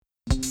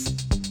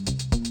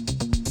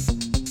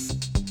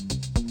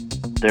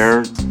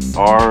there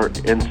are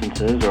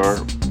instances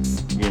or,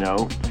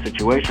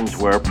 situations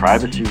where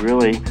privacy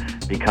really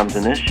becomes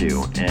an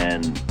issue.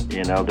 And,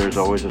 there's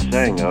always a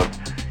saying of,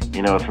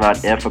 it's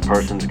not if a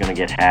person's going to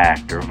get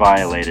hacked or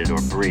violated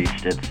or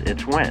breached,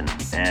 it's when.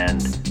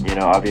 And,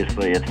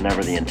 obviously it's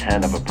never the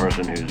intent of a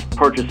person who's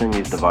purchasing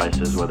these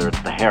devices, whether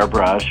it's the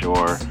hairbrush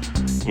or,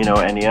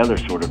 any other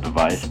sort of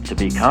device, to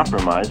be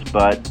compromised,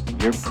 but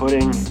you're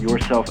putting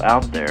yourself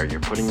out there. You're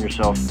putting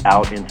yourself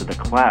out into the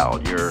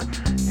cloud, your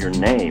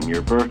name,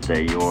 your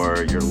birthday,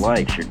 your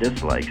likes, your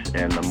dislikes.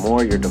 And the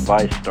more your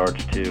device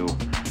starts to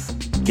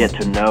get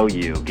to know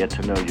you, get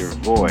to know your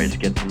voice,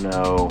 get to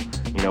know,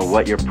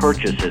 what your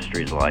purchase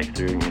history is like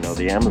through,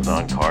 the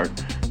Amazon cart,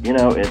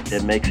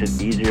 it makes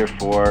it easier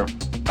for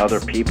other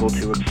people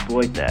to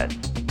exploit that.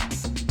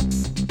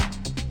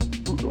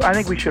 I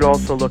think we should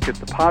also look at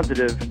the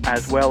positive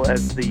as well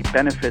as the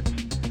benefits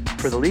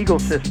for the legal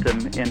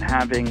system in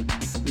having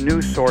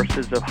new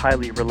sources of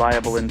highly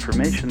reliable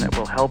information that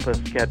will help us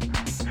get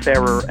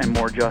fairer and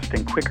more just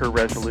and quicker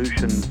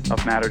resolutions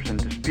of matters in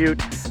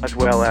dispute, as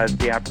well as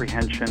the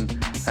apprehension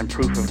and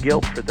proof of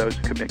guilt for those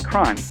who commit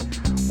crimes.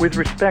 With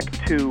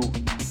respect to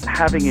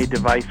having a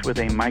device with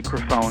a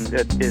microphone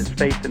that is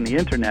faced in the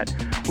internet,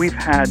 we've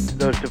had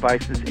those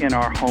devices in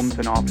our homes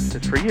and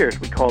offices for years.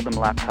 We call them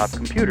laptop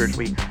computers.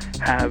 We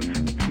have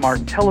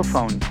smart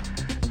telephones.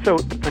 So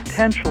the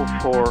potential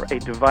for a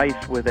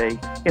device with a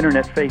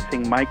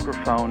internet-facing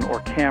microphone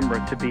or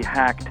camera to be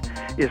hacked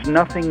is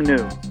nothing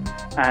new.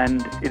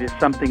 And it is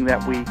something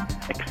that we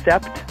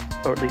accept,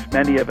 or at least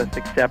many of us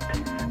accept,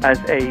 as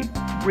a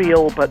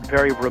real but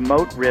very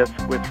remote risk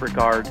with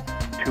regard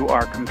to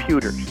our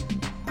computers.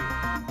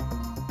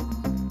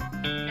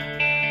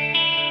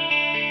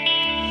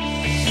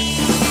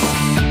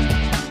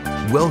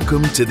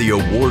 Welcome to the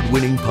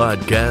award-winning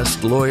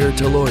podcast Lawyer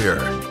to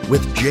Lawyer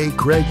with J.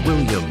 Craig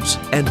Williams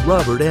and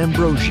Robert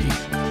Ambrogi,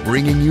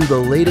 bringing you the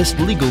latest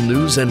legal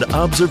news and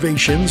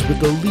observations with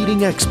the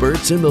leading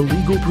experts in the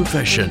legal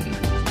profession.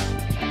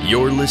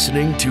 You're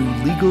listening to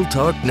Legal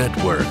Talk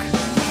Network.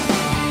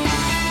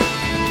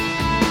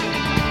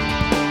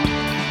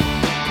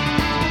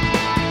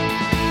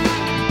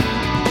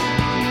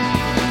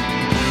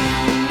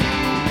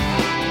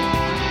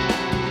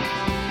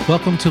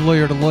 Welcome to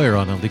Lawyer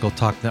on the Legal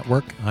Talk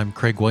Network. I'm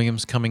Craig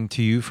Williams, coming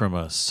to you from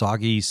a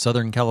soggy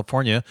Southern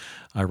California.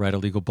 I write a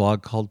legal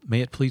blog called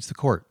May It Please the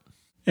Court.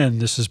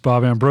 And this is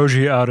Bob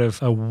Ambrogi out of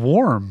a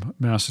warm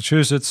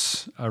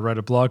Massachusetts. I write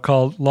a blog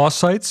called Law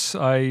Sites.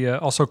 I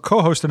also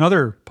co-host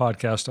another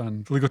podcast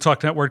on the Legal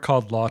Talk Network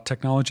called Law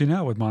Technology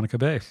Now with Monica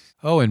Bay.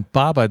 Oh, and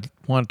Bob, I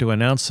wanted to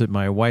announce that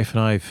my wife and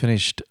I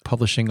finished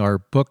publishing our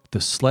book,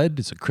 The Sled.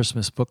 It's a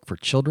Christmas book for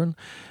children,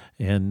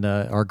 and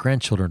our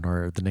grandchildren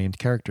are the named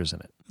characters in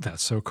it.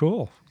 That's so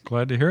cool.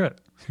 Glad to hear it.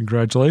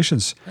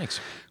 Congratulations. Thanks.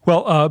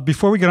 Well,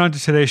 before we get on to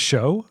today's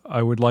show,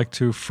 I would like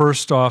to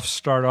first off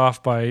start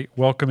off by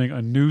welcoming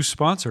a new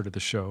sponsor to the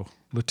show,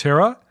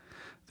 Litera,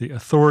 the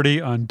authority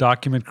on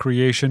document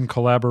creation,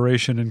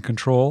 collaboration, and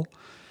control.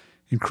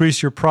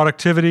 Increase your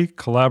productivity,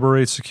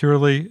 collaborate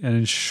securely, and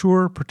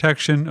ensure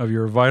protection of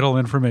your vital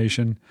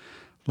information.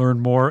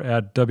 Learn more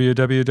at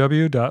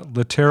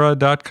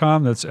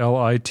www.litera.com. That's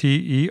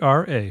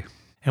Litera.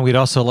 And we'd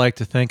also like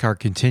to thank our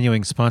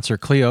continuing sponsor,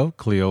 Clio.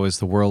 Clio is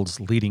the world's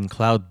leading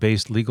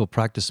cloud-based legal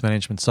practice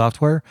management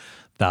software.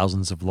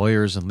 Thousands of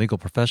lawyers and legal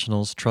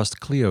professionals trust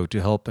Clio to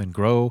help and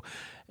grow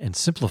and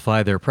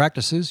simplify their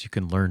practices. You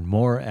can learn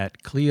more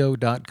at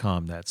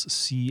Clio.com.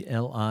 That's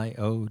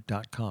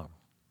CLIO.com.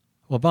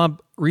 Well,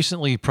 Bob,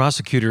 recently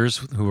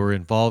prosecutors who were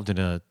involved in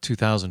a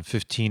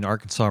 2015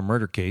 Arkansas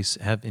murder case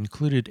have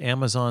included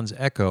Amazon's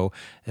Echo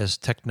as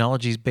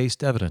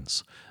technology-based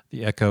evidence.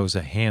 The Echo is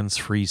a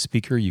hands-free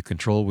speaker you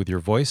control with your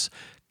voice,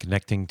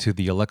 connecting to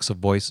the Alexa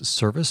voice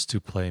service to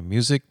play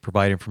music,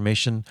 provide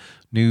information,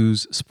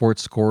 news,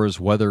 sports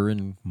scores, weather,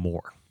 and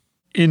more.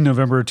 In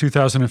November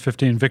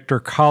 2015, Victor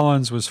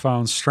Collins was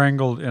found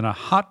strangled in a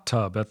hot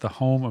tub at the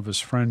home of his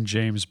friend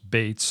James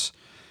Bates.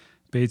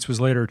 Bates was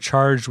later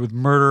charged with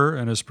murder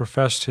and has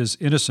professed his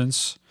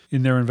innocence.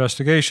 In their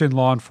investigation,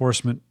 law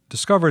enforcement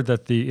discovered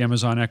that the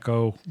Amazon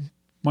Echo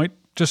might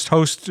just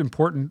host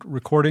important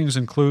recordings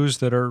and clues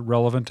that are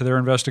relevant to their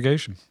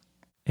investigation.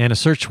 And a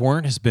search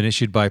warrant has been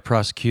issued by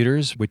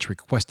prosecutors, which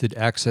requested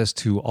access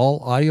to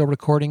all audio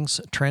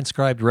recordings,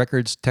 transcribed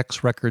records,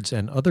 text records,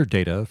 and other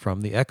data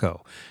from the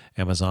Echo.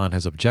 Amazon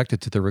has objected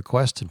to the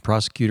request, and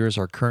prosecutors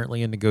are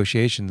currently in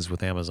negotiations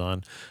with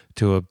Amazon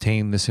to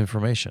obtain this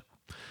information.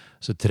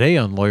 So today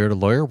on Lawyer to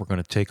Lawyer, we're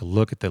going to take a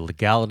look at the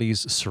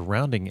legalities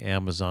surrounding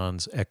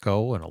Amazon's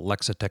Echo and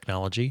Alexa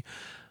technology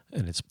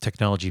and its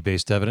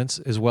technology-based evidence,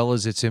 as well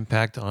as its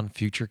impact on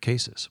future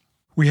cases.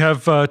 We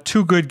have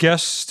two good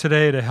guests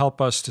today to help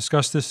us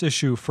discuss this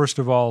issue. First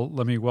of all,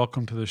 let me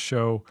welcome to the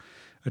show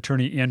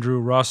attorney Andrew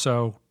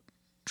Rosso.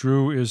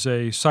 Drew is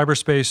a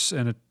cyberspace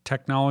and a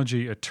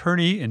technology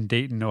attorney in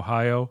Dayton,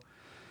 Ohio.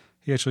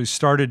 He actually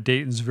started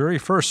Dayton's very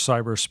first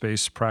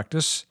cyberspace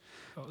practice,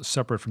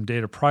 separate from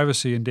data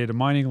privacy and data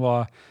mining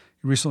law,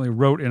 You recently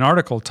wrote an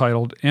article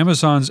titled,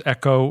 Amazon's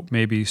Echo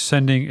May Be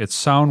Sending Its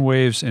Sound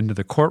Waves into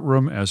the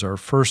Courtroom as Our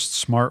First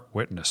Smart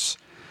Witness.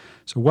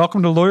 So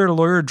welcome to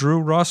Lawyer,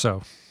 Drew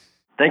Rosso.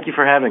 Thank you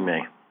for having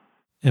me.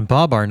 And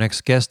Bob, our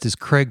next guest is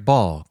Craig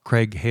Ball.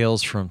 Craig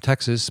hails from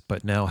Texas,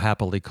 but now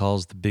happily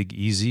calls the Big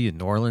Easy in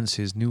New Orleans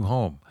his new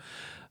home.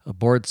 A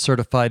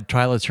board-certified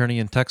trial attorney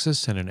in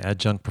Texas and an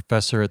adjunct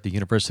professor at the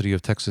University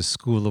of Texas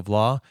School of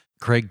Law,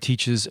 Craig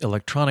teaches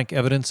electronic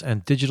evidence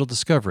and digital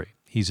discovery.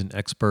 He's an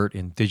expert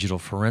in digital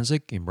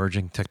forensic,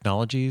 emerging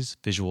technologies,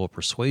 visual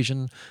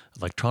persuasion,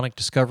 electronic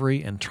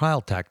discovery, and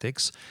trial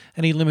tactics,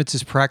 and he limits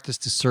his practice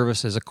to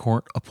service as a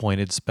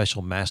court-appointed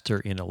special master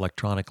in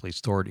electronically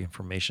stored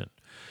information.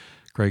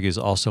 Craig is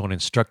also an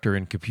instructor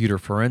in computer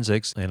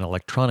forensics and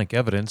electronic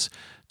evidence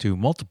to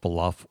multiple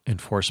law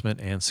enforcement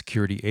and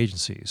security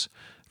agencies.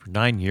 For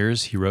 9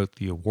 years, he wrote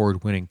the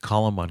award-winning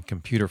column on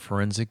computer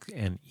forensics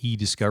and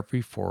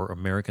e-discovery for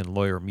American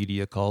lawyer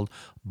media called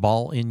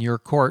Ball in Your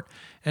Court,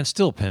 and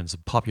still pens a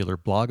popular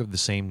blog of the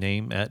same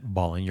name at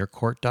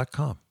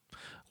ballinyourcourt.com.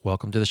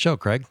 Welcome to the show,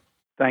 Craig.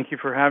 Thank you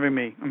for having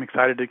me. I'm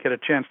excited to get a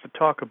chance to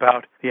talk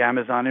about the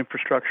Amazon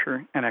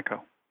infrastructure and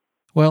Echo.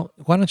 Well,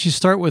 why don't you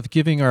start with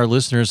giving our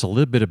listeners a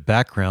little bit of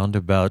background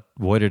about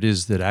what it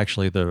is that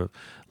actually the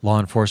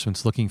law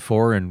enforcement's looking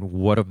for and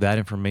what of that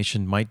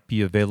information might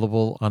be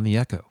available on the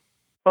Echo?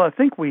 Well, I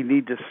think we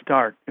need to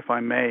start, if I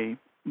may,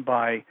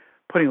 by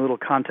putting a little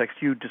context.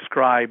 You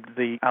described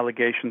the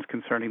allegations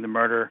concerning the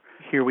murder.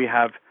 Here we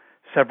have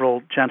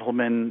several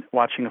gentlemen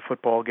watching a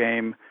football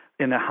game.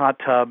 In a hot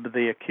tub,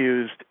 the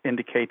accused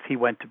indicates he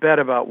went to bed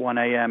about 1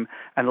 a.m.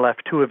 and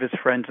left two of his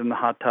friends in the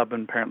hot tub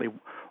and apparently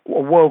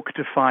awoke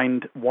to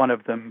find one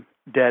of them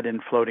dead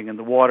and floating in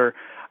the water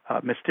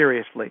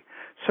mysteriously.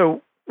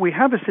 So we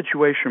have a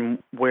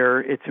situation where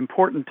it's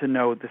important to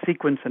know the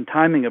sequence and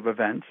timing of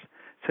events,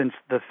 since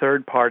the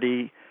third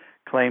party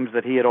claims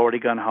that he had already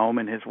gone home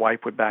and his wife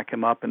would back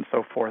him up and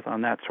so forth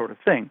on that sort of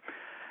thing.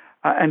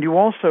 And you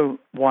also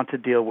want to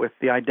deal with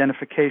the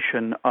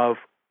identification of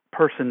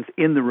persons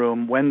in the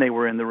room, when they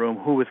were in the room,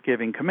 who was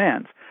giving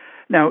commands.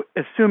 Now,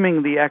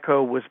 assuming the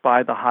Echo was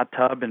by the hot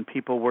tub and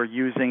people were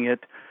using it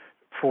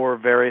for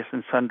various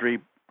and sundry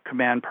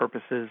command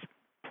purposes,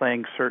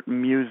 playing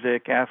certain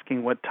music,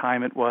 asking what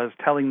time it was,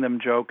 telling them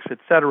jokes,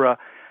 etc.,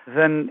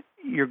 then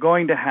you're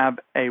going to have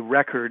a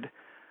record,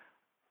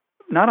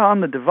 not on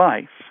the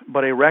device,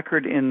 but a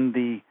record in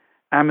the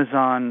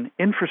Amazon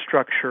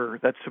infrastructure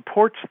that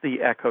supports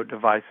the Echo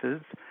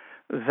devices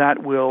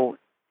that will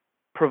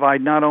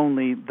provide not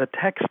only the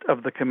text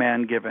of the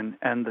command given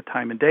and the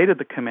time and date of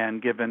the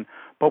command given,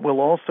 but will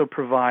also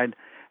provide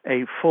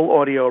a full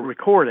audio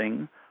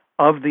recording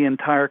of the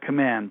entire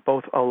command,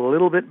 both a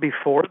little bit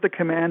before the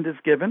command is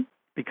given,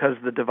 because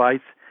the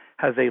device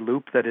has a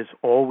loop that is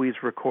always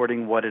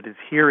recording what it is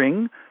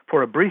hearing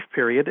for a brief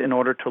period in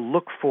order to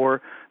look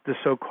for the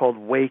so-called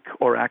wake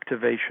or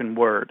activation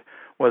word,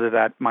 whether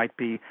that might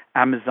be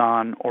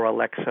Amazon or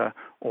Alexa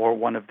or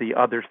one of the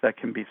others that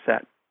can be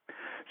set.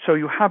 So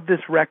you have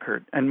this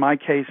record. In my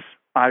case,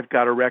 I've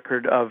got a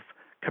record of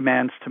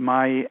commands to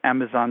my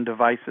Amazon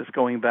devices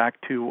going back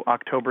to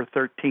October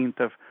 13th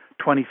of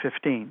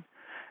 2015.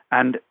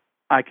 And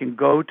I can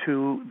go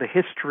to the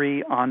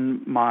history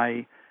on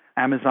my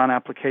Amazon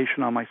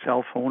application on my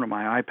cell phone or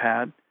my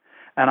iPad,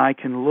 and I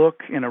can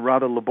look in a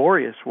rather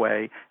laborious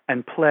way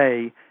and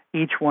play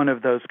each one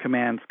of those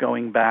commands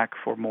going back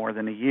for more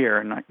than a year,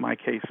 in my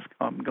case,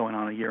 going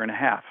on a year and a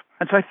half.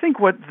 And so I think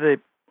what the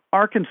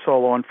Arkansas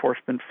law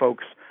enforcement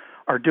folks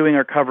are doing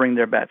are covering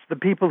their bets. The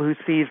people who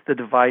seized the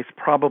device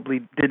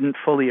probably didn't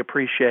fully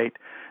appreciate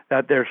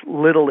that there's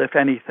little, if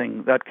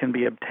anything, that can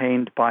be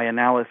obtained by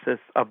analysis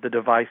of the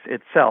device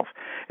itself,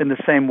 in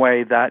the same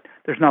way that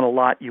there's not a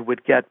lot you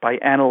would get by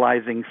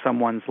analyzing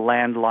someone's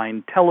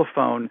landline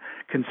telephone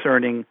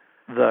concerning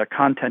the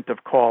content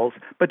of calls,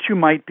 but you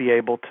might be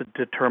able to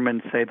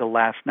determine, say, the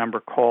last number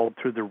called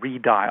through the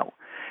redial.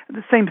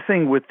 The same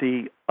thing with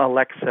the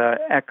Alexa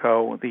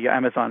Echo, the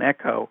Amazon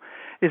Echo,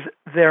 is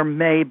there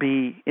may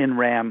be in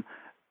RAM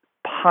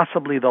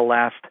possibly the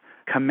last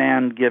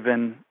command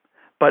given,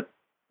 but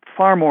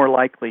far more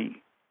likely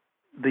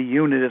the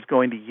unit is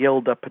going to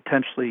yield up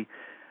potentially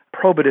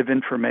probative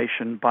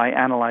information by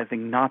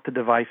analyzing not the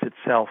device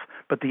itself,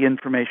 but the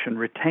information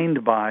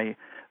retained by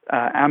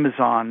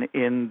Amazon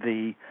in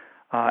the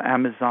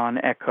Amazon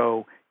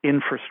Echo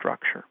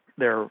infrastructure,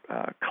 their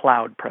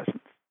cloud presence.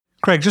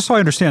 Craig, just so I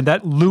understand,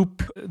 that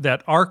loop,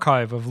 that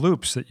archive of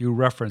loops that you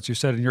referenced, you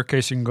said in your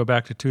case you can go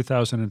back to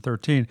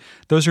 2013,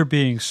 those are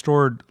being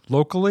stored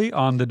locally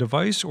on the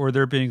device or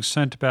they're being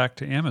sent back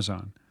to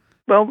Amazon?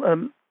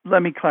 Well,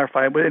 let me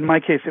clarify. In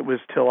my case, it was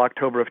till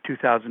October of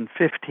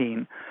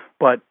 2015,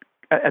 but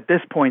at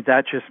this point,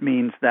 that just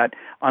means that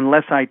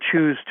unless I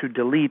choose to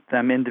delete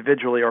them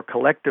individually or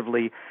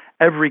collectively,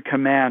 every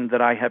command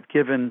that I have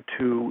given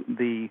to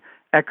the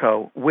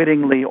Echo,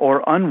 wittingly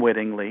or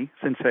unwittingly,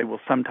 since they will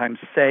sometimes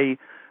say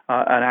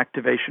an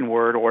activation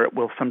word or it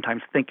will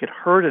sometimes think it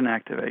heard an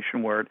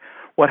activation word,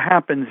 what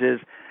happens is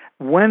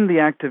when the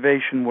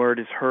activation word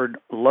is heard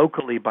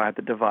locally by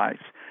the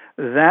device,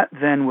 that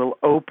then will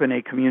open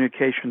a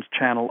communications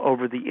channel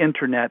over the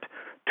internet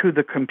to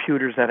the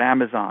computers at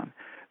Amazon.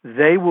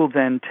 They will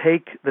then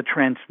take the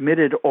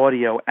transmitted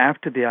audio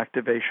after the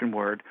activation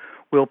word,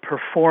 will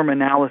perform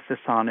analysis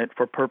on it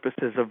for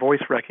purposes of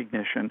voice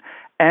recognition,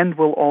 and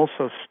will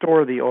also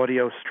store the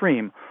audio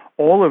stream.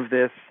 All of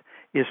this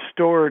is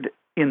stored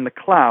in the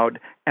cloud,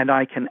 and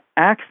I can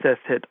access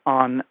it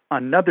on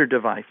another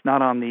device,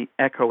 not on the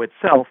Echo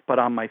itself, but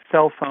on my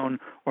cell phone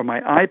or my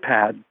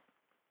iPad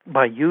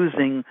by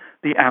using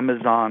the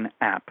Amazon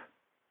app.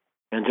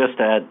 And just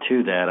to add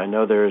to that, I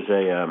know there's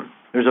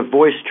a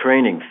voice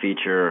training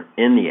feature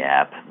in the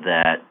app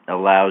that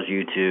allows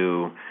you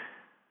to,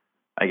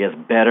 I guess,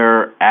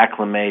 better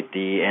acclimate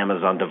the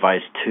Amazon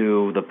device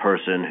to the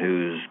person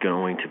who's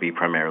going to be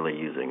primarily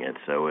using it.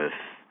 So if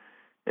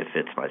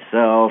it's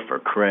myself or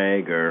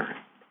Craig or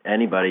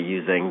anybody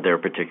using their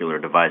particular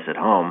device at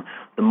home,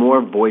 the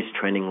more voice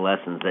training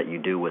lessons that you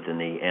do within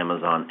the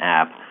Amazon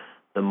app,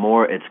 the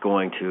more it's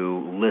going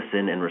to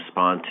listen and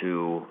respond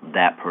to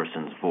that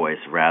person's voice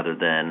rather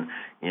than,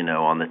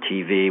 on the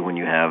TV when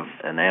you have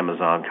an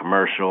Amazon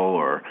commercial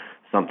or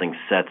something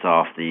sets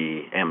off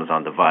the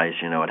Amazon device.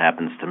 It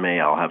happens to me.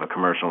 I'll have a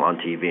commercial on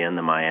TV and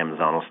then my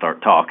Amazon will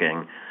start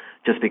talking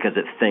just because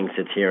it thinks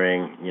it's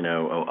hearing,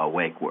 a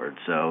wake word.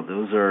 So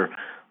those are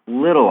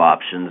little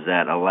options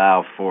that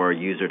allow for a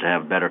user to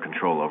have better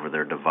control over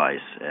their device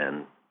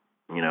and,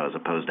 as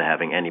opposed to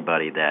having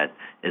anybody that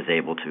is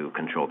able to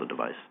control the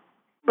device.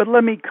 But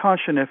let me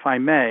caution, if I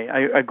may,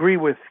 I agree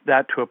with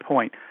that to a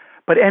point,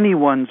 but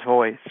anyone's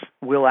voice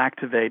will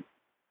activate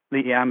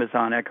the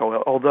Amazon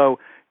Echo, although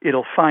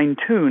it'll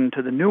fine-tune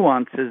to the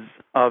nuances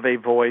of a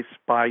voice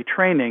by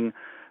training.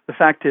 The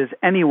fact is,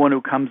 anyone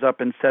who comes up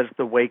and says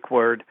the wake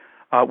word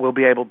will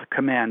be able to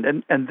command.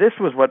 And this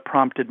was what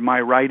prompted my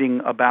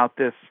writing about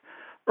this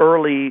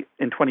early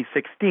in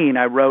 2016.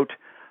 I wrote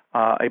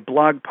a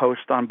blog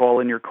post on Ball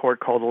in Your Court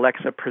called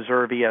Alexa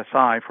Preserve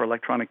ESI for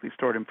Electronically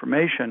Stored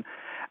Information.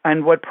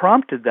 And what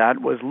prompted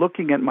that was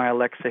looking at my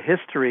Alexa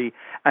history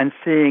and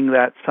seeing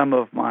that some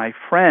of my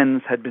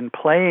friends had been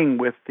playing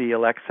with the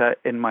Alexa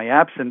in my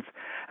absence,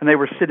 and they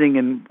were sitting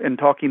and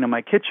talking to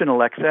my kitchen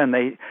Alexa, and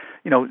they,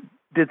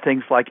 did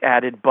things like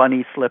added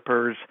bunny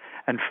slippers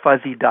and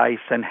fuzzy dice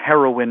and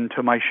heroin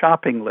to my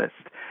shopping list.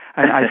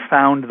 And I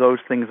found those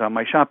things on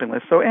my shopping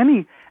list. So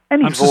any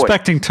I'm voice.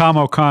 suspecting Tom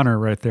O'Connor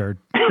right there.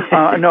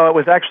 No, it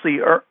was actually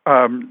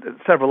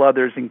several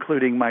others,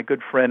 including my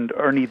good friend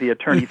Ernie the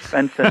Attorney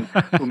Svensson,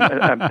 whom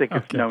I think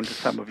is known to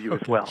some of you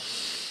as well.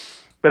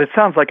 But it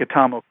sounds like a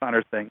Tom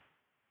O'Connor thing.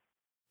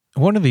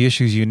 One of the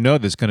issues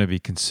that's going to be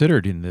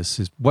considered in this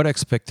is what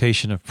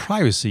expectation of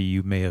privacy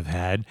you may have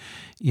had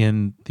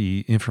in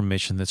the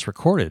information that's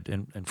recorded.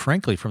 And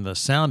frankly, from the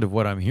sound of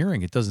what I'm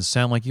hearing, it doesn't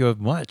sound like you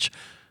have much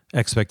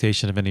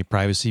expectation of any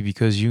privacy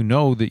because you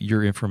know that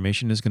your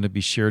information is going to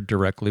be shared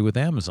directly with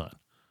Amazon.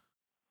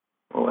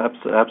 Well,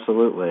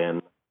 absolutely.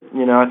 And,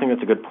 I think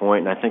that's a good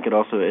point. And I think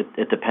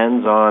it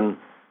depends on,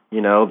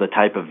 the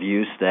type of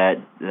use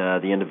that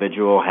the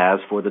individual has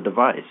for the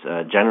device.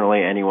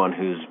 Generally, anyone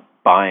who's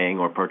buying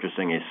or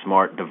purchasing a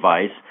smart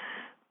device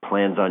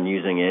plans on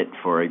using it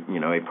for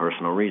a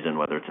personal reason,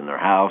 whether it's in their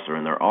house or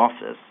in their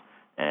office.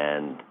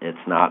 And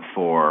it's not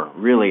for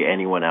really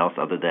anyone else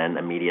other than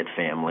immediate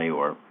family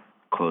or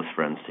close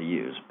friends to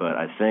use. But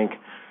I think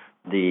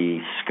the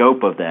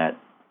scope of that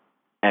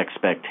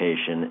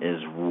expectation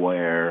is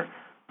where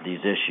these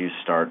issues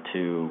start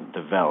to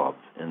develop,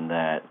 in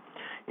that,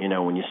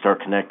 when you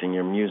start connecting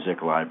your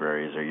music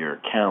libraries or your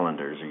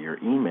calendars or your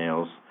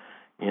emails,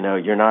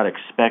 you're not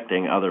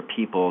expecting other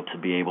people to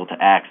be able to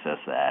access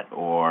that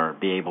or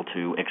be able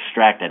to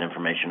extract that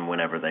information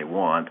whenever they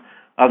want,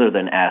 other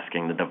than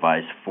asking the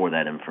device for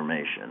that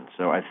information.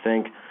 So I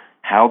think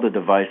how the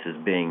device is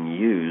being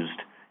used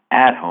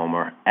at home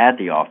or at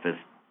the office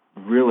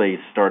really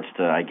starts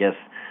to, I guess,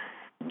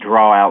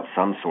 draw out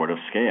some sort of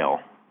scale.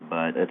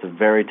 But it's a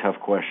very tough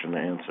question to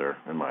answer,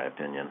 in my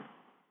opinion.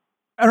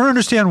 I don't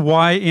understand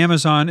why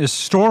Amazon is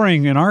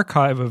storing an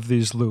archive of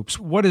these loops.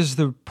 What is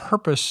the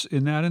purpose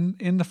in that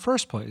in the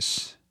first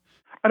place?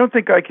 I don't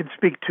think I can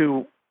speak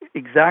to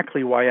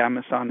exactly why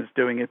Amazon is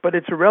doing it, but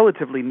it's a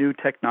relatively new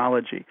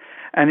technology,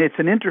 and it's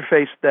an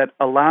interface that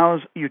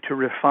allows you to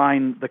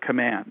refine the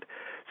command.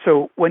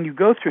 So when you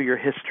go through your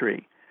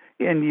history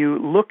and you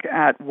look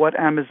at what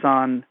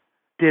Amazon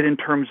did in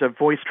terms of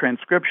voice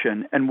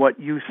transcription and what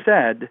you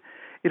said,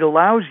 it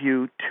allows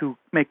you to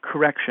make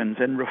corrections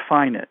and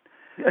refine it.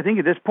 I think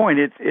at this point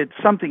it's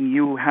something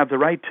you have the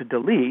right to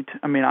delete.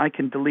 I mean, I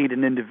can delete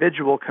an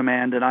individual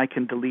command and I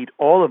can delete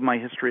all of my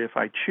history if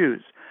I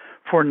choose.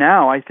 For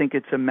now, I think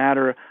it's a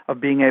matter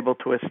of being able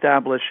to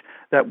establish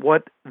that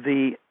what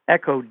the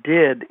Echo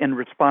did in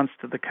response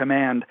to the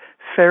command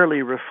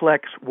fairly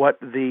reflects what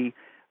the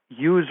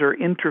user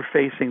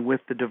interfacing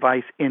with the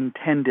device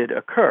intended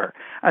occur.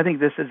 I think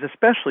this is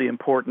especially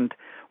important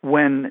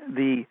when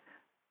the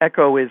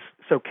Echo is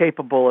so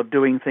capable of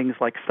doing things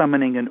like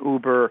summoning an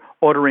Uber,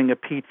 ordering a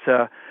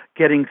pizza,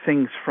 getting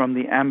things from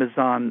the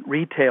Amazon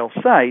retail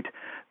site,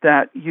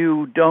 that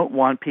you don't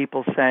want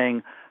people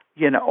saying,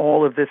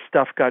 all of this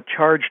stuff got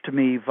charged to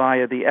me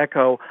via the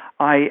Echo,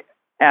 I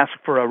asked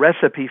for a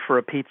recipe for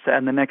a pizza,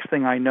 and the next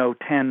thing I know,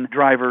 10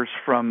 drivers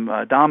from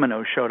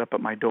Domino's showed up at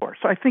my door.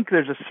 So I think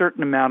there's a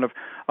certain amount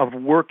of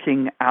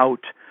working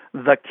out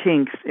the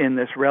kinks in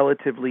this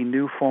relatively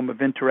new form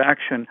of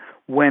interaction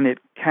when it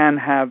can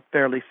have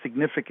fairly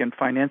significant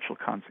financial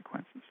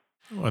consequences.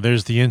 Well,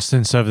 there's the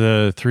instance of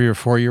the 3 or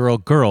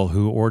 4-year-old girl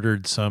who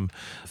ordered some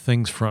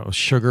things from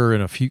sugar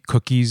and a few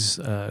cookies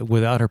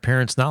without her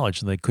parents'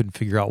 knowledge, and they couldn't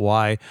figure out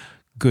why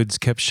goods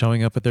kept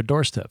showing up at their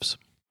doorsteps.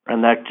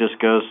 And that just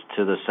goes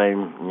to the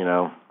same,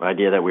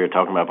 idea that we were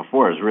talking about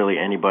before, is really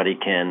anybody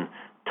can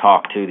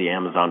talk to the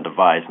Amazon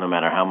device, no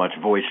matter how much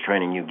voice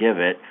training you give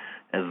it,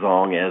 as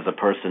long as a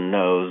person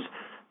knows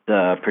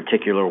the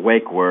particular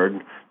wake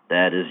word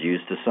that is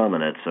used to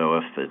summon it. So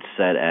if it's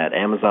set at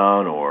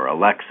Amazon or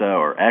Alexa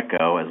or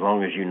Echo, as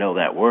long as you know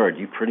that word,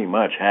 you pretty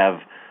much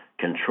have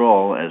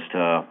control as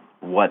to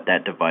what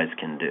that device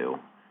can do.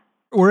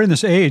 We're in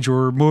this age,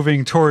 we're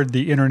moving toward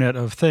the Internet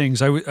of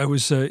Things. I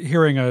was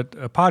hearing a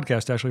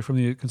podcast, actually, from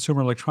the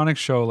Consumer Electronics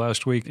Show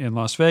last week in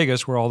Las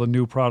Vegas, where all the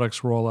new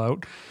products roll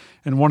out.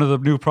 And one of the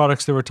new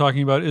products they were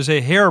talking about is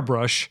a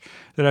hairbrush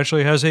that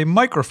actually has a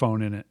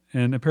microphone in it.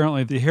 And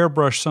apparently the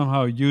hairbrush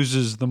somehow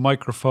uses the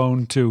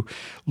microphone to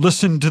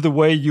listen to the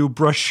way you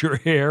brush your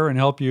hair and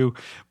help you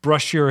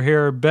brush your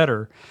hair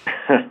better.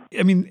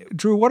 I mean,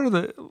 Drew,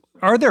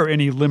 are there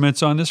any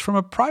limits on this from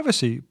a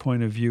privacy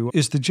point of view?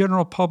 Is the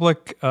general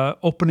public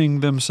opening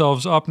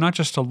themselves up not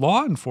just to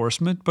law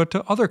enforcement, but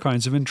to other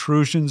kinds of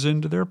intrusions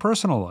into their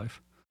personal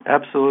life?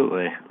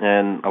 Absolutely.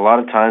 And a lot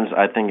of times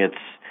I think it's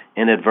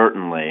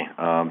inadvertently.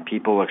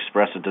 People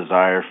express a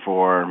desire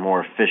for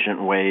more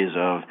efficient ways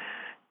of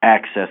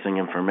accessing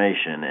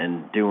information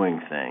and doing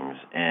things.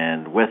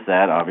 And with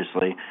that,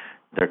 obviously,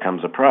 there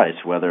comes a price,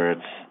 whether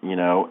it's,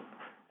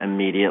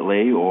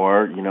 immediately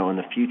or, in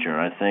the future.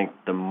 I think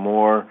the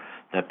more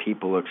that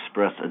people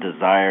express a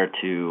desire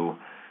to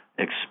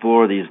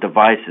explore these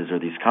devices or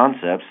these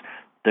concepts,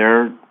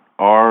 there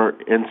are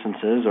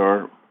instances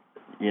or,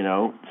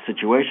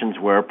 situations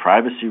where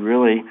privacy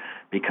really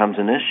becomes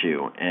an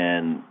issue.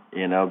 And,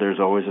 there's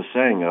always a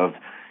saying of,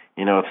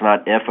 it's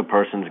not if a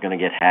person's going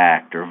to get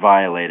hacked or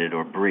violated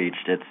or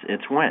breached,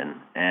 it's when.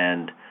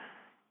 And,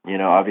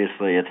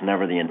 obviously it's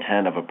never the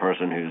intent of a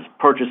person who's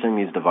purchasing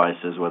these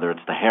devices, whether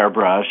it's the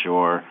hairbrush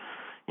or,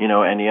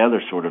 any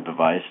other sort of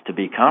device, to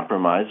be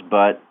compromised,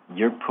 but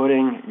you're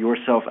putting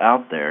yourself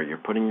out there. You're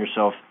putting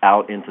yourself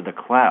out into the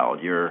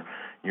cloud, your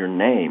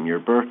name, your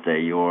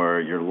birthday,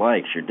 your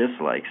likes, your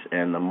dislikes.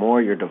 And the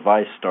more your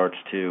device starts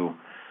to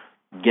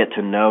get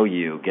to know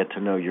you, get to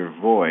know your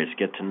voice,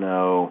 get to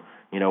know,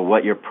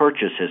 what your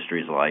purchase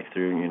history is like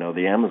through,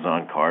 the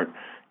Amazon cart,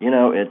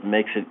 it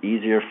makes it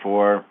easier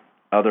for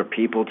other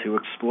people to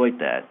exploit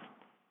that.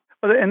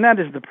 And that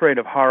is the parade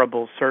of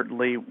horribles.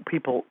 Certainly,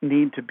 people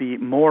need to be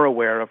more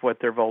aware of what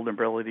their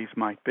vulnerabilities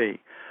might be.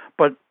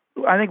 But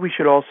I think we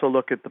should also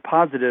look at the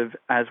positive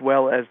as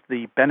well as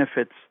the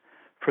benefits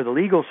for the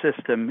legal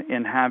system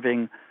in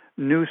having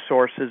new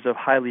sources of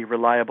highly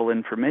reliable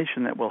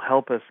information that will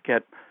help us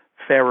get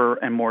fairer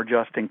and more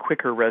just and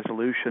quicker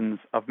resolutions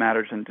of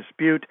matters in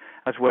dispute,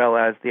 as well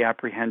as the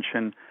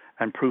apprehension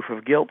and proof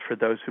of guilt for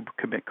those who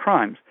commit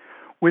crimes.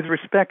 With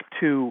respect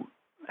to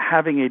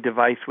having a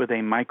device with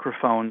a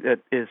microphone that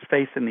is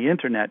facing the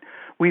Internet,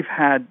 we've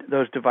had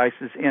those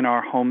devices in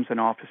our homes and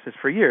offices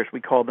for years.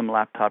 We call them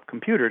laptop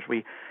computers.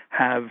 We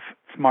have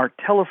smart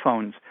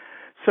telephones.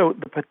 So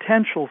the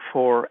potential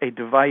for a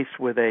device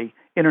with a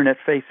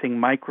Internet-facing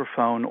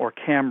microphone or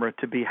camera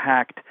to be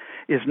hacked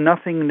is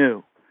nothing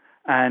new.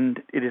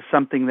 And it is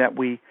something that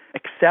we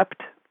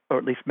accept, or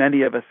at least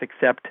many of us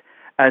accept,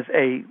 as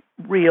a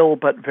real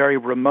but very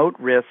remote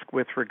risk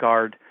with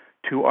regard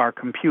to our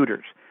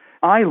computers.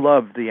 I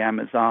love the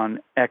Amazon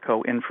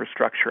Echo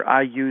infrastructure.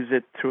 I use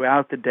it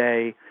throughout the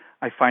day.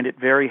 I find it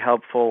very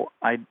helpful.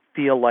 I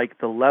feel like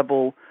the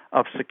level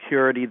of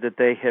security that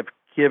they have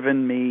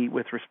given me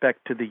with respect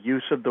to the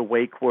use of the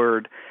wake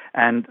word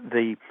and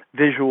the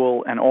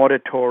visual and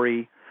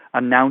auditory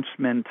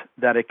announcement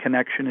that a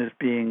connection is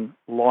being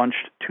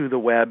launched to the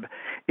web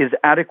is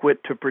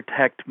adequate to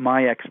protect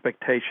my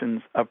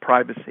expectations of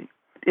privacy.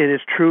 It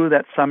is true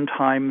that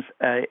sometimes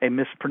a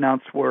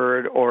mispronounced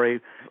word or a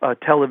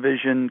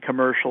television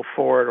commercial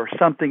for it or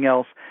something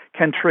else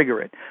can trigger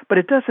it. But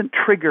it doesn't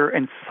trigger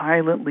and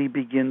silently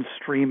begin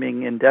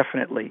streaming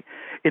indefinitely.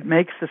 It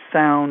makes a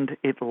sound,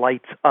 it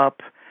lights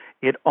up,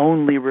 it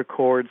only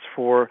records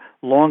for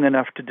long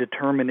enough to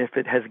determine if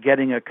it has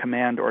getting a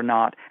command or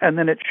not, and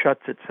then it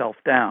shuts itself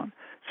down.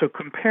 So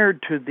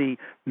compared to the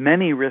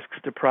many risks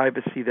to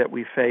privacy that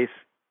we face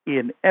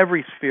in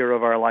every sphere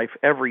of our life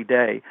every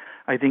day,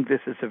 I think this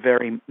is a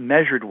very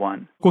measured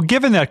one. Well,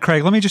 given that,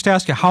 Craig, let me just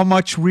ask you, how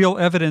much real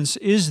evidence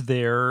is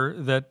there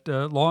that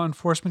law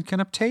enforcement can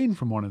obtain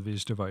from one of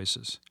these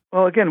devices?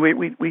 Well, again,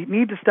 we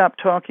need to stop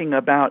talking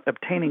about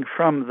obtaining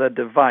from the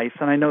device,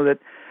 and I know that,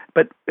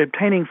 but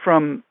obtaining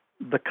from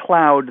the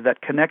cloud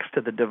that connects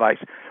to the device.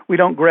 We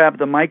don't grab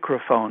the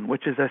microphone,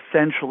 which is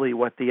essentially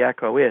what the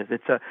Echo is.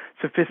 It's a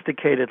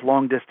sophisticated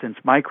long-distance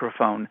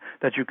microphone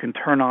that you can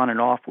turn on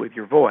and off with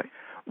your voice.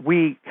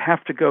 We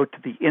have to go to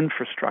the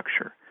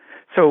infrastructure.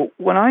 So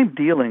when I'm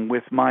dealing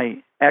with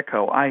my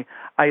Echo, I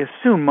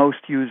assume most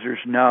users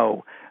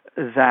know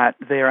that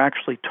they're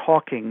actually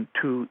talking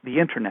to the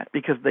internet,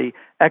 because the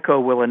Echo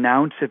will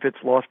announce if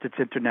it's lost its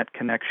internet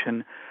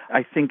connection.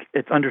 I think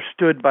it's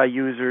understood by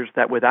users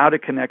that without a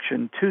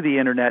connection to the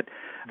internet,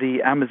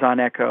 the Amazon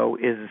Echo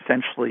is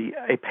essentially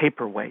a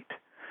paperweight.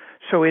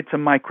 So it's a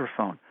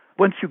microphone.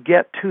 Once you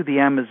get to the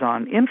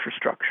Amazon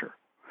infrastructure,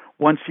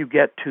 once you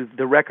get to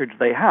the records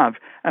they have,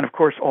 and of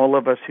course all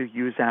of us who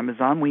use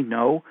Amazon, we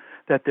know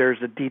that there's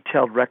a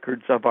detailed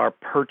records of our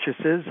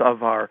purchases,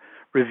 of our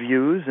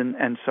reviews,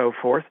 and so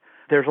forth.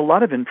 There's a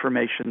lot of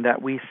information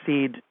that we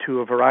seed to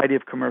a variety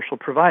of commercial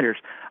providers.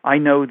 I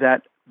know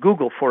that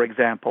Google, for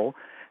example,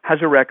 has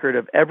a record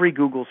of every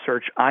Google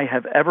search I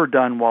have ever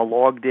done while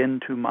logged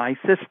into my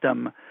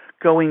system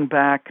going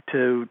back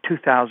to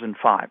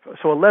 2005.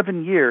 So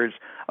 11 years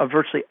of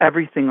virtually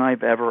everything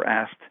I've ever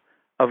asked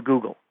of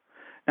Google.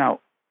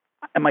 Now,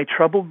 am I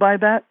troubled by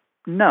that?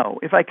 No.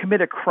 If I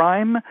commit a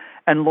crime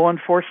and law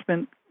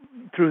enforcement,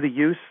 through the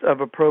use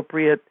of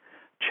appropriate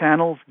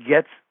channels,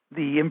 gets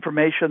the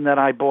information that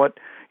I bought,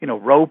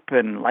 rope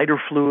and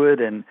lighter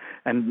fluid and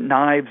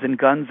knives and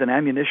guns and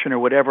ammunition or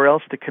whatever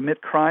else to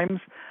commit crimes,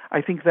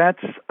 I think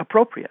that's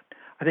appropriate.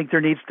 I think there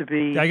needs to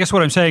be... I guess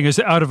what I'm saying is,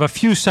 out of a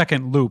few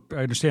second loop,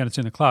 I understand it's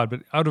in the cloud,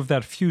 but out of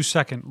that few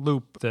second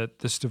loop that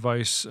this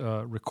device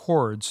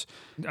records,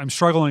 I'm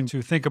struggling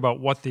to think about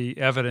what the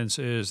evidence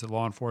is that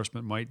law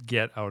enforcement might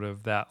get out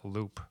of that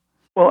loop.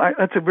 Well,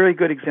 that's a very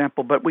good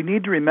example, but we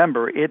need to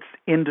remember it's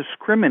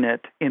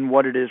indiscriminate in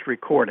what it is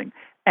recording.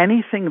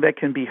 Anything that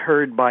can be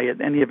heard by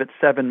any of its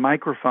 7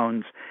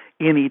 microphones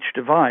in each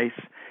device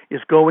is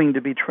going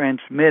to be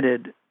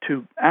transmitted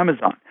to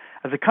Amazon.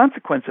 As a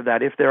consequence of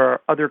that, if there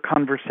are other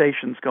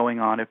conversations going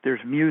on, if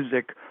there's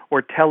music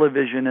or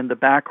television in the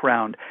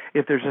background,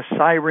 if there's a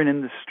siren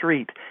in the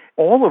street,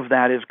 all of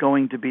that is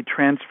going to be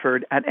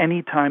transferred at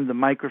any time the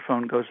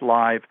microphone goes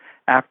live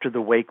after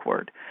the wake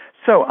word.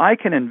 So I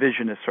can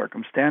envision a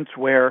circumstance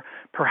where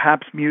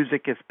perhaps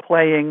music is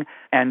playing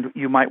and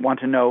you might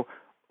want to know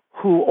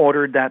who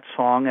ordered that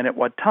song and at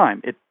what time.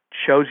 It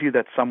shows you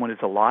that someone is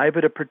alive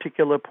at a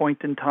particular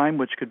point in time,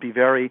 which could be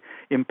very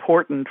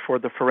important for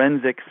the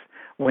forensics.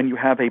 When you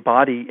have a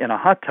body in a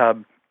hot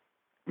tub,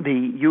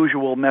 the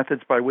usual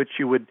methods by which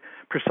you would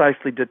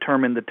precisely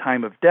determine the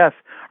time of death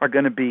are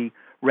going to be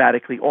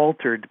radically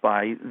altered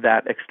by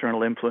that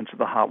external influence of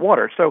the hot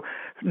water. So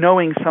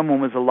knowing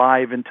someone was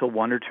alive until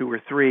 1 or 2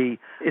 or 3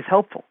 is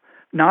helpful.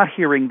 Not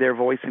hearing their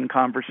voice in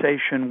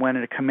conversation when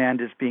a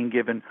command is being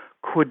given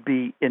could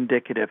be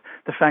indicative.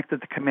 The fact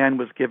that the command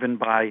was given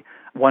by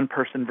one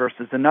person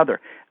versus another.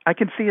 I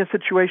can see a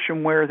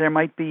situation where there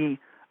might be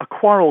a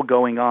quarrel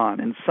going on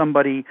and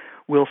somebody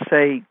will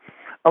say,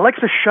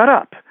 "Alexa, shut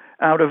up,"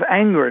 out of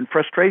anger and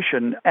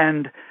frustration,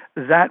 and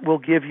that will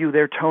give you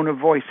their tone of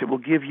voice. It will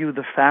give you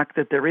the fact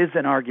that there is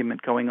an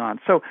argument going on.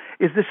 So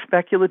is this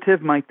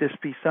speculative? Might this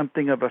be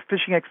something of a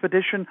fishing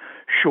expedition?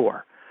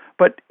 Sure.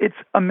 But it's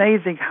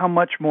amazing how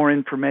much more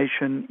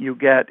information you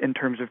get in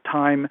terms of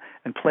time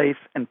and place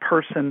and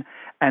person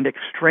and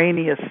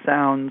extraneous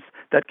sounds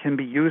that can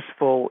be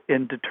useful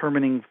in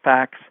determining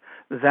facts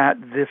that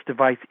this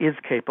device is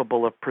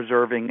capable of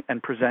preserving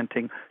and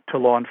presenting to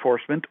law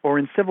enforcement, or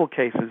in civil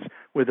cases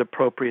with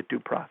appropriate due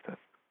process.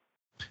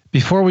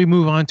 Before we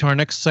move on to our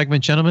next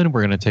segment, gentlemen,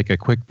 we're going to take a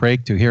quick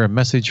break to hear a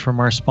message from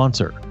our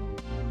sponsor.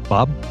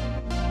 Bob?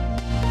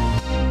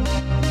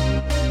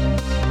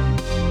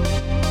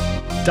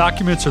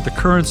 Documents are the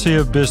currency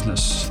of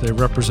business. They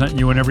represent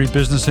you in every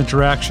business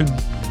interaction.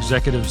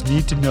 Executives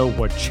need to know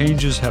what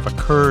changes have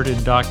occurred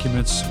in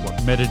documents, what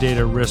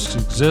metadata risks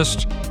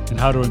exist, and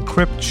how to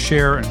encrypt,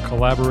 share, and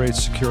collaborate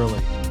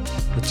securely.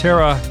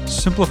 Latera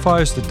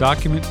simplifies the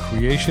document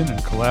creation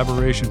and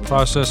collaboration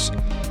process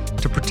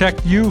to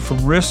protect you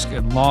from risk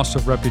and loss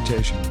of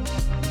reputation.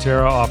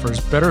 Latera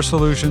offers better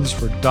solutions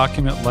for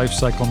document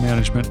lifecycle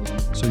management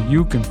so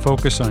you can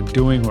focus on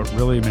doing what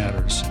really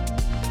matters.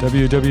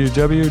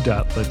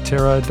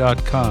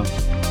 www.latera.com.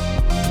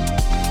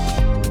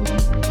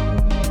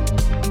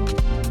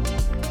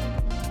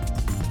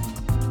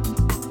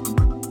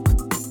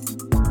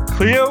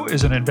 Clio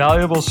is an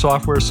invaluable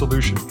software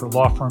solution for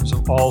law firms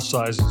of all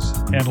sizes,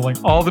 handling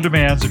all the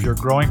demands of your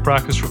growing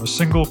practice from a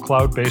single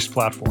cloud-based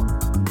platform.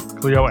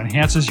 Clio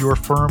enhances your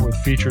firm with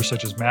features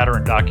such as matter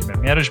and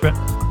document management,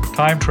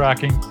 time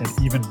tracking, and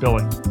even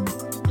billing.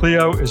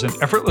 Clio is an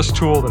effortless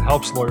tool that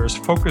helps lawyers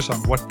focus on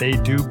what they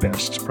do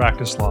best,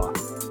 practice law.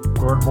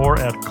 Learn more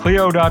at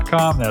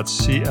Clio.com,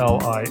 that's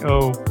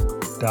CLIO.com.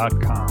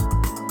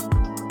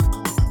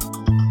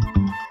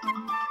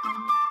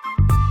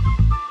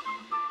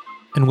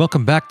 And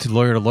welcome back to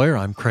Lawyer.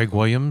 I'm Craig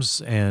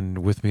Williams, and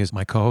with me is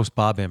my co-host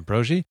Bob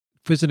Ambrogi.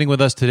 Visiting with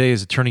us today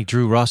is attorney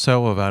Drew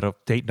Rosso out of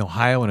Dayton,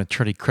 Ohio, and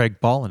attorney Craig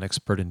Ball, an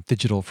expert in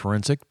digital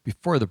forensic.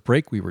 Before the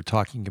break, we were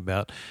talking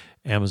about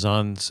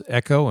Amazon's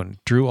Echo, and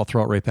Drew, I'll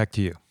throw it right back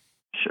to you.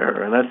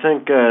 Sure, and I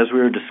think as we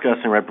were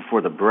discussing right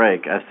before the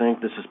break, I think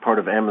this is part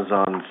of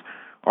Amazon's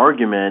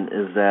argument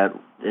is that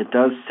it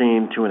does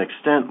seem to an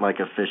extent like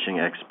a fishing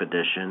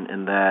expedition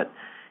in that,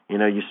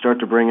 you start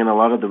to bring in a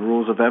lot of the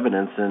rules of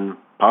evidence and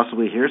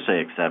possibly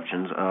hearsay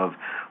exceptions of,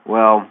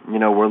 well,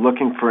 we're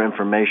looking for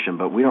information,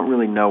 but we don't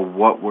really know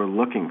what we're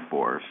looking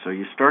for. So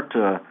you start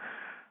to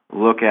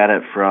look at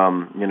it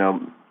from,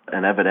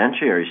 an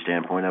evidentiary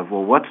standpoint of,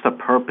 well, what's the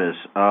purpose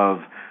of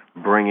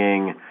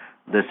bringing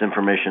this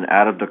information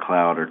out of the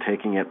cloud or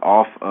taking it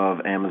off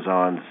of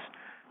Amazon's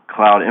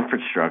cloud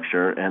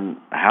infrastructure, and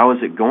how is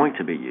it going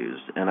to be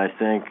used? And I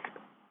think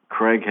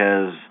Craig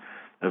has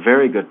a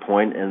very good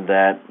point in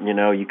that,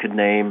 you could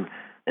name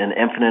an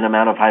infinite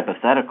amount of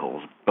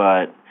hypotheticals,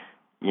 but,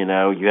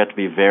 you have to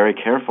be very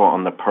careful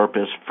on the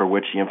purpose for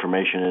which the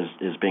information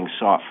is being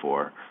sought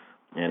for.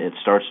 And it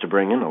starts to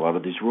bring in a lot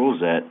of these rules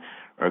that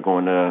are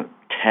going to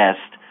test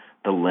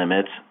the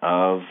limits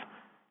of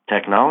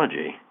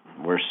technology.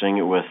 We're seeing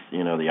it with, the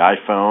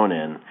iPhone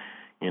and,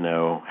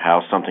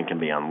 how something can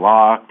be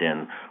unlocked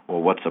and,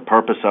 well, what's the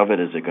purpose of it?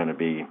 Is it going to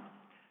be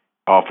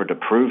offered to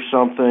prove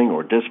something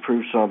or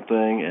disprove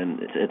something?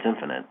 And it's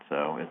infinite.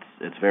 So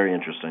it's very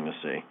interesting to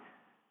see.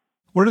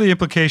 What are the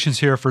implications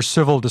here for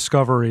civil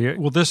discovery?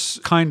 Will this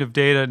kind of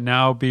data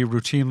now be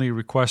routinely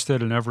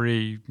requested in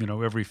every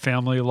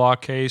family law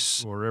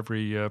case or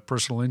every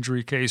personal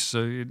injury case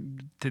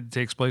that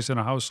takes place in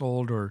a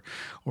household or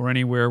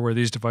anywhere where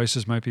these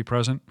devices might be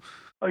present?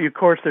 Well, of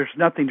course, there's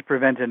nothing to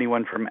prevent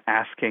anyone from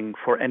asking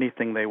for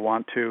anything they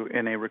want to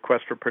in a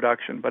request for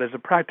production. But as a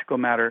practical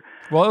matter...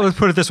 Well, let's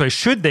put it this way.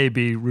 Should they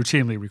be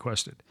routinely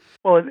requested?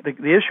 Well,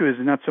 the issue is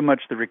not so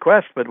much the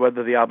request, but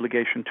whether the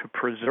obligation to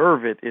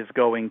preserve it is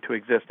going to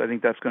exist. I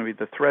think that's going to be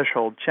the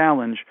threshold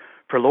challenge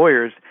for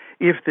lawyers.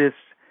 If this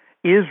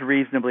is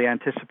reasonably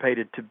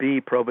anticipated to be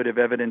probative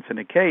evidence in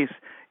a case,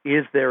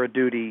 is there a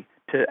duty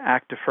to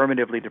act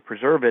affirmatively to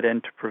preserve it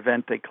and to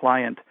prevent a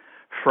client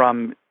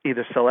from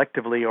either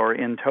selectively or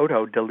in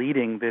toto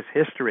deleting this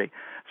history?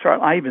 So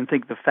I even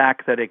think the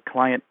fact that a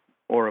client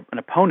or an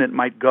opponent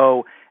might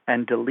go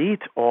and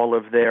delete all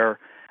of their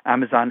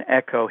Amazon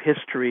Echo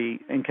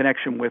history in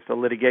connection with the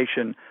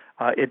litigation,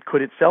 it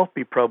could itself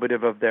be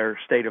probative of their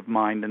state of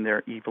mind and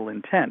their evil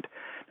intent.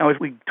 Now, as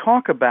we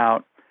talk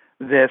about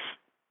this,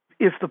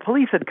 if the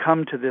police had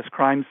come to this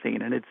crime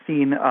scene and had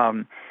seen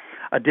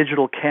a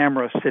digital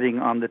camera sitting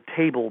on the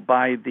table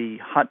by the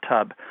hot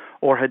tub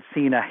or had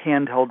seen a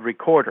handheld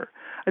recorder,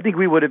 I think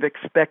we would have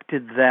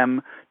expected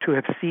them to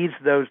have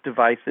seized those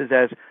devices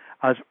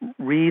as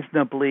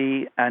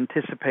reasonably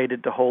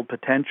anticipated to hold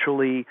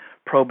potentially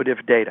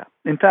probative data.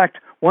 In fact,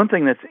 one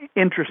thing that's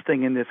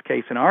interesting in this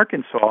case in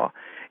Arkansas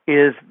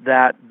is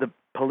that the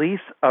police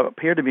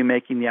appear to be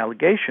making the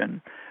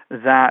allegation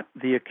that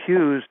the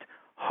accused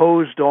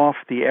hosed off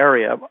the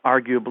area,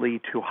 arguably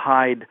to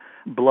hide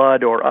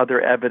blood or other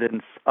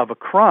evidence of a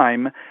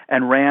crime,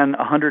 and ran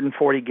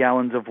 140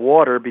 gallons of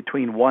water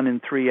between 1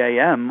 and 3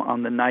 a.m.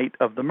 on the night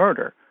of the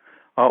murder,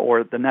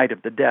 or the night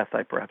of the death,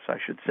 perhaps I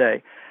should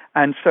say.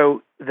 And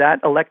so that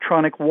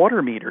electronic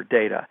water meter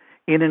data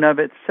in and of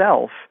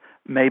itself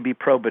may be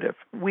probative.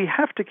 We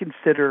have to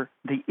consider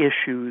the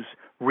issues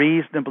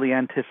reasonably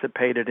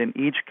anticipated in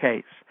each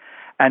case.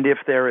 And if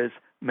there is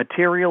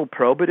material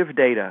probative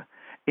data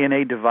in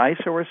a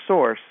device or a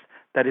source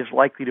that is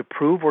likely to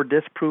prove or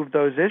disprove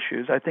those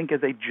issues, I think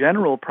as a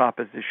general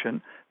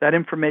proposition, that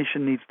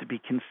information needs to be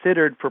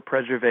considered for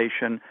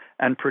preservation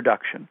and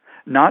production.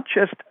 Not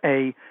just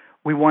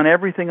we want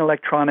everything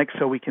electronic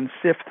so we can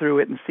sift through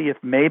it and see if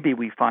maybe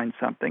we find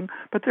something,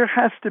 but there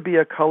has to be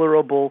a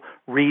colorable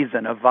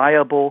reason, a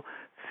viable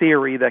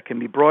theory that can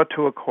be brought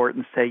to a court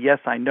and say, yes,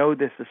 I know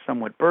this is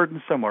somewhat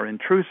burdensome or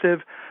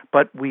intrusive,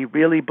 but we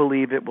really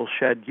believe it will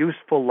shed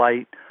useful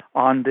light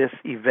on this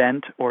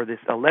event or this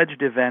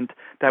alleged event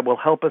that will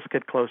help us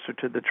get closer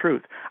to the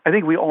truth. I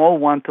think we all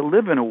want to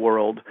live in a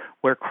world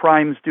where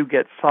crimes do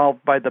get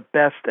solved by the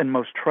best and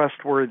most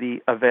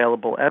trustworthy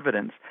available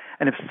evidence.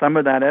 And if some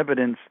of that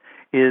evidence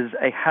is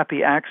a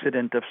happy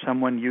accident of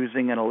someone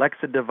using an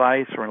Alexa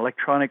device or an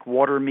electronic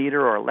water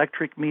meter or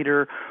electric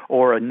meter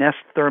or a Nest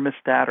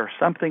thermostat or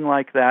something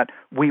like that,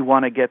 we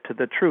want to get to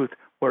the truth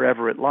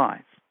wherever it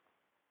lies.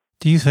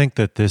 Do you think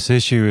that this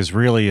issue is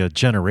really a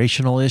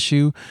generational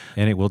issue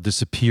and it will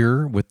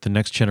disappear with the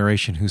next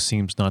generation who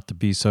seems not to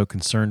be so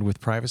concerned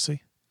with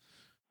privacy?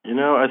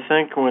 I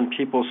think when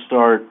people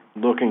start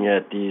looking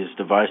at these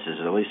devices,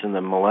 at least in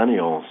the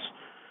millennials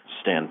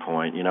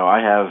standpoint,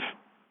 I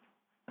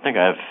think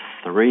I have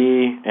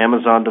 3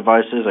 Amazon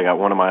devices. I got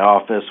one in my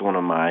office, one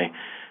in my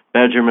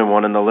bedroom, and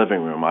one in the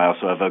living room. I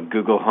also have a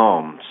Google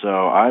Home. So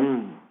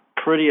I'm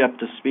pretty up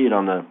to speed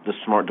on the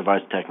smart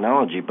device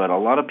technology, but a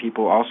lot of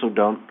people also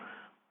don't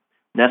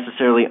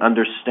necessarily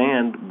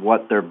understand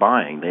what they're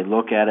buying. They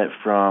look at it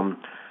from,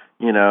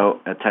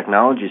 a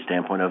technology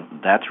standpoint of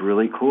that's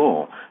really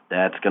cool.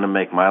 That's going to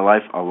make my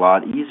life a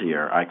lot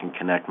easier. I can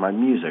connect my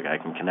music. I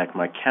can connect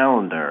my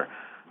calendar.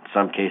 In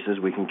some cases,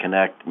 we can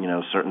connect,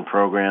 certain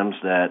programs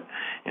that,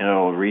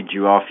 will read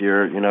you off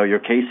your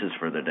cases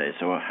for the day.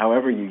 So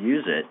however you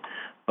use it.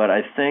 But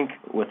I think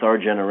with our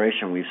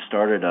generation, we've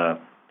started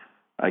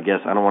I guess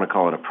I don't want to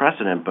call it a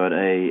precedent, but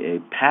a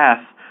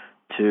path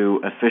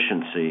to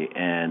efficiency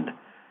and,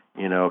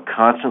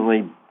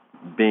 constantly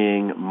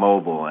being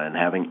mobile and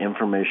having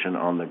information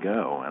on the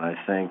go. And I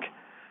think,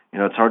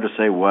 it's hard to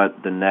say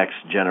what the next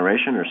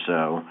generation or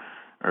so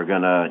are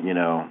going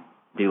to,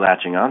 be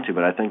latching onto,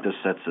 but I think this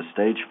sets the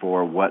stage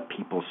for what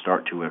people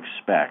start to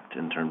expect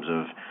in terms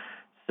of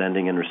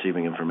sending and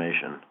receiving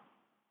information.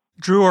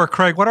 Drew or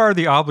Craig, what are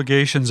the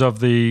obligations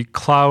of the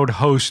cloud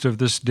host of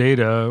this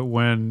data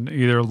when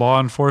either law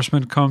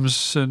enforcement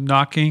comes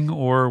knocking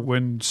or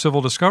when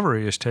civil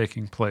discovery is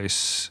taking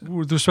place?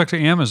 With respect to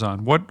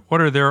Amazon, what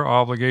are their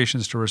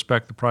obligations to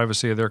respect the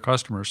privacy of their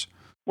customers?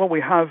 Well,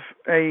 we have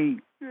a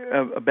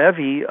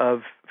bevy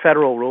of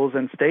federal rules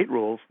and state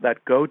rules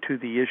that go to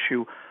the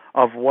issue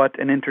of what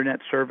an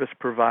Internet service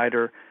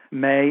provider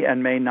may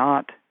and may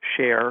not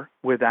share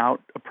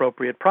without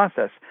appropriate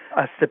process.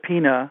 A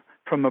subpoena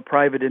from a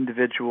private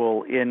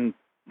individual in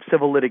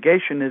civil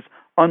litigation is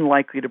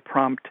unlikely to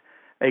prompt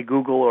a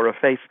Google or a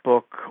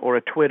Facebook or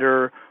a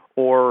Twitter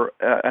or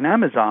an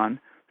Amazon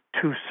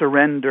to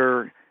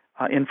surrender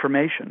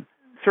information.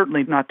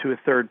 Certainly not to a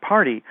third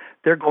party.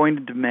 They're going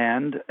to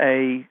demand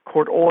a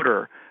court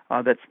order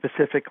that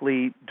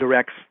specifically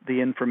directs the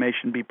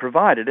information be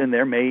provided, and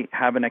there may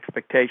have an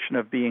expectation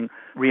of being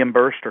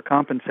reimbursed or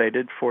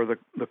compensated for the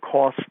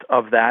cost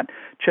of that,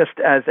 just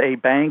as a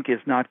bank is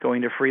not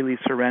going to freely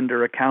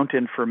surrender account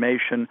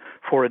information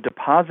for a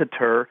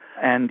depositor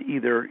and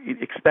either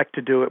expect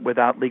to do it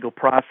without legal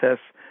process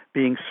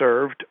being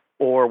served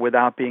or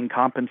without being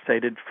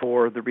compensated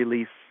for the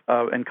release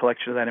and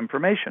collection of that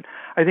information.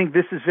 I think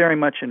this is very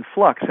much in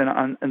flux,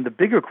 and the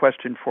bigger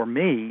question for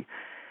me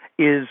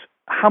is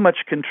how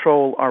much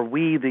control are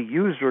we, the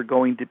user,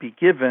 going to be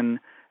given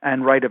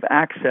and right of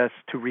access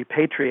to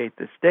repatriate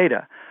this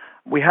data?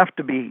 We have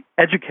to be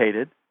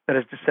educated. That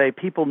is to say,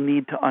 people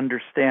need to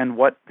understand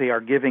what they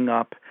are giving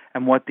up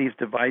and what these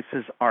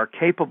devices are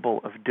capable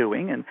of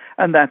doing, and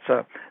that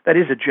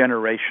is a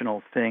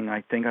generational thing.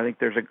 I think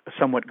there's a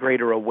somewhat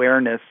greater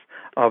awareness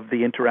of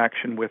the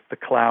interaction with the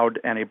cloud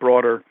and a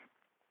broader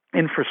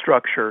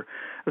infrastructure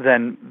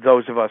than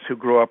those of us who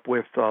grew up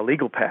with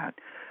LegalPad.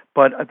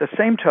 But at the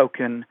same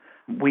token,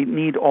 we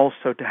need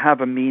also to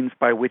have a means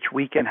by which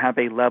we can have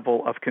a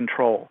level of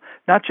control,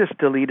 not just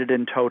delete it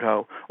in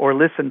toto or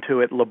listen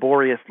to it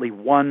laboriously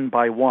one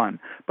by one,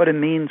 but a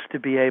means to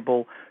be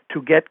able to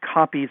get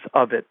copies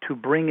of it, to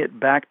bring it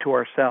back to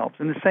ourselves.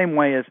 In the same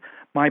way as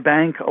my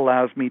bank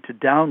allows me to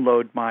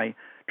download my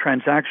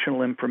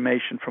transactional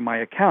information from my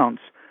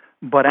accounts,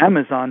 but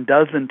Amazon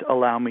doesn't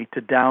allow me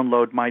to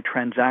download my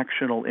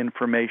transactional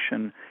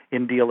information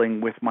in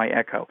dealing with my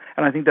Echo.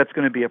 And I think that's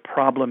going to be a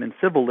problem in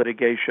civil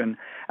litigation,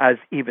 as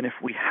even if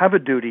we have a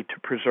duty to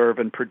preserve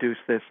and produce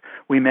this,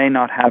 we may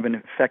not have an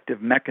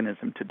effective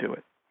mechanism to do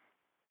it.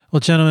 Well,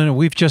 gentlemen,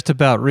 we've just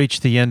about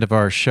reached the end of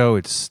our show.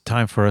 It's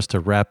time for us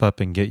to wrap up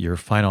and get your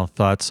final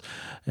thoughts,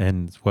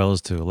 and as well as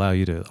to allow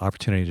you the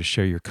opportunity to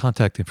share your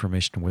contact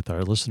information with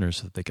our listeners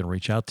so that they can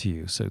reach out to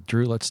you. So,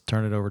 Drew, let's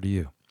turn it over to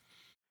you.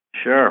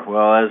 Sure.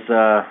 Well,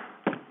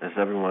 as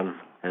everyone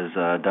has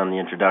done the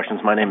introductions,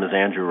 my name is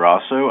Andrew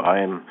Rosso. I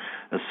am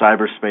a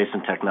cyberspace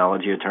and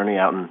technology attorney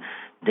out in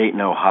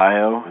Dayton,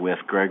 Ohio, with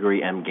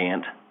Gregory M.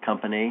 Gant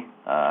Company.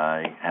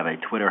 I have a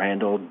Twitter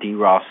handle,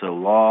 DRosso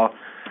Law.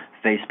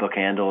 Facebook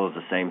handle is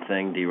the same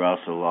thing,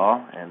 DRosso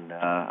Law. And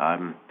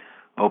I'm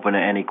open to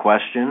any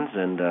questions.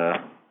 And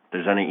if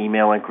there's any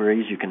email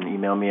inquiries, you can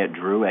email me at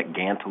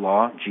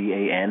drew@gantlaw,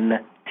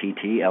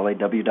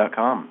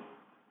 GANTTLAW.com.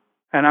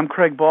 And I'm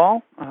Craig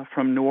Ball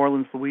from New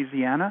Orleans,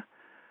 Louisiana.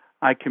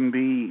 I can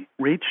be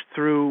reached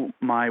through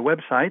my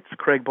websites,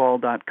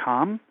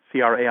 craigball.com,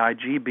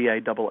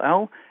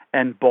 CRAIGBALL,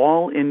 and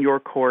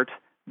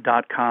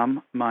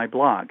ballinyourcourt.com, my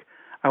blog.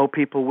 I hope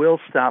people will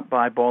stop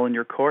by Ball in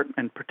Your Court,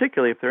 and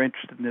particularly if they're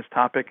interested in this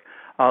topic,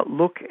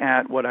 look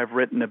at what I've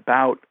written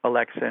about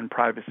Alexa and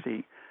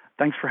privacy.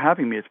 Thanks for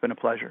having me. It's been a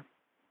pleasure.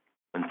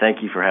 And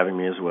thank you for having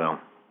me as well.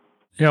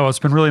 Yeah, well, it's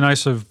been really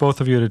nice of both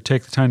of you to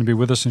take the time to be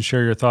with us and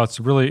share your thoughts.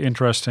 Really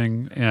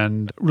interesting,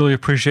 and really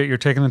appreciate your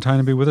taking the time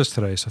to be with us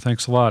today. So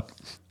thanks a lot.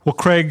 Well,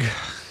 Craig,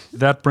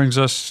 that brings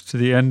us to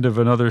the end of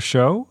another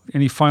show.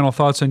 Any final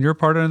thoughts on your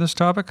part on this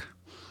topic?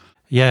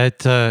 Yeah,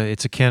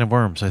 it's a can of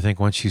worms. I think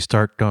once you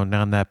start going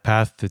down that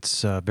path,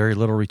 it's very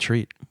little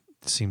retreat.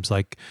 It seems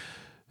like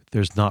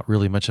there's not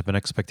really much of an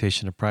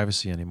expectation of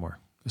privacy anymore,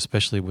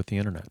 especially with the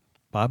internet.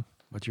 Bob,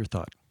 what's your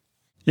thought?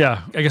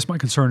 Yeah, I guess my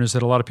concern is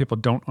that a lot of people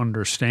don't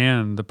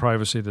understand the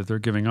privacy that they're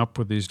giving up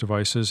with these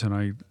devices,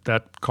 and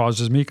that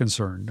causes me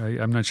concern.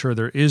 I'm not sure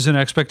there is an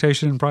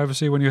expectation in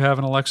privacy when you have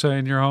an Alexa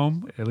in your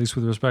home, at least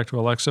with respect to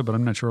Alexa, but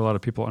I'm not sure a lot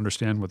of people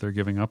understand what they're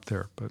giving up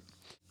there. But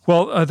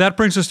Well, that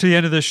brings us to the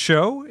end of this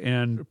show,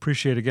 and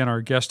appreciate again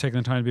our guests taking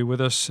the time to be with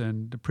us,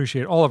 and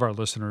appreciate all of our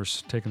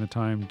listeners taking the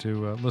time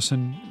to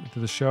listen to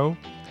the show.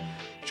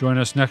 Join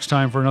us next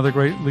time for another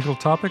great legal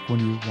topic. When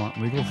you want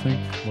legal, think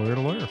lawyer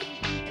to lawyer.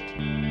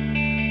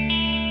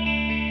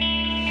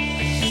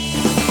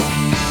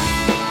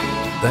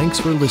 Thanks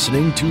for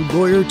listening to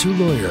Lawyer,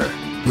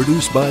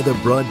 produced by the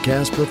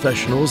broadcast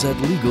professionals at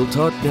Legal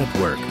Talk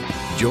Network.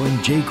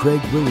 Join J.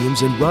 Craig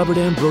Williams and Robert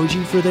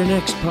Ambrogi for their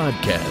next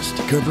podcast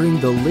covering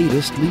the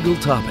latest legal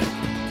topic.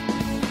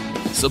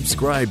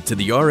 Subscribe to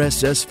the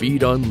RSS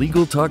feed on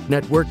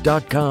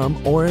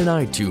LegalTalkNetwork.com or in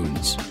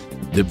iTunes.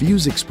 The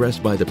views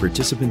expressed by the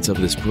participants of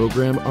this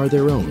program are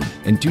their own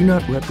and do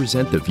not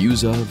represent the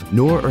views of,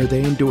 nor are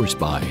they endorsed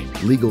by,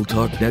 Legal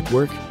Talk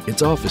Network,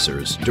 its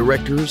officers,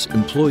 directors,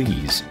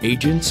 employees,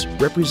 agents,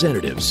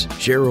 representatives,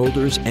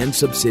 shareholders, and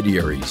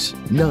subsidiaries.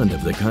 None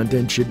of the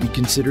content should be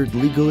considered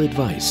legal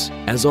advice.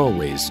 As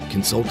always,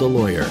 consult a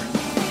lawyer.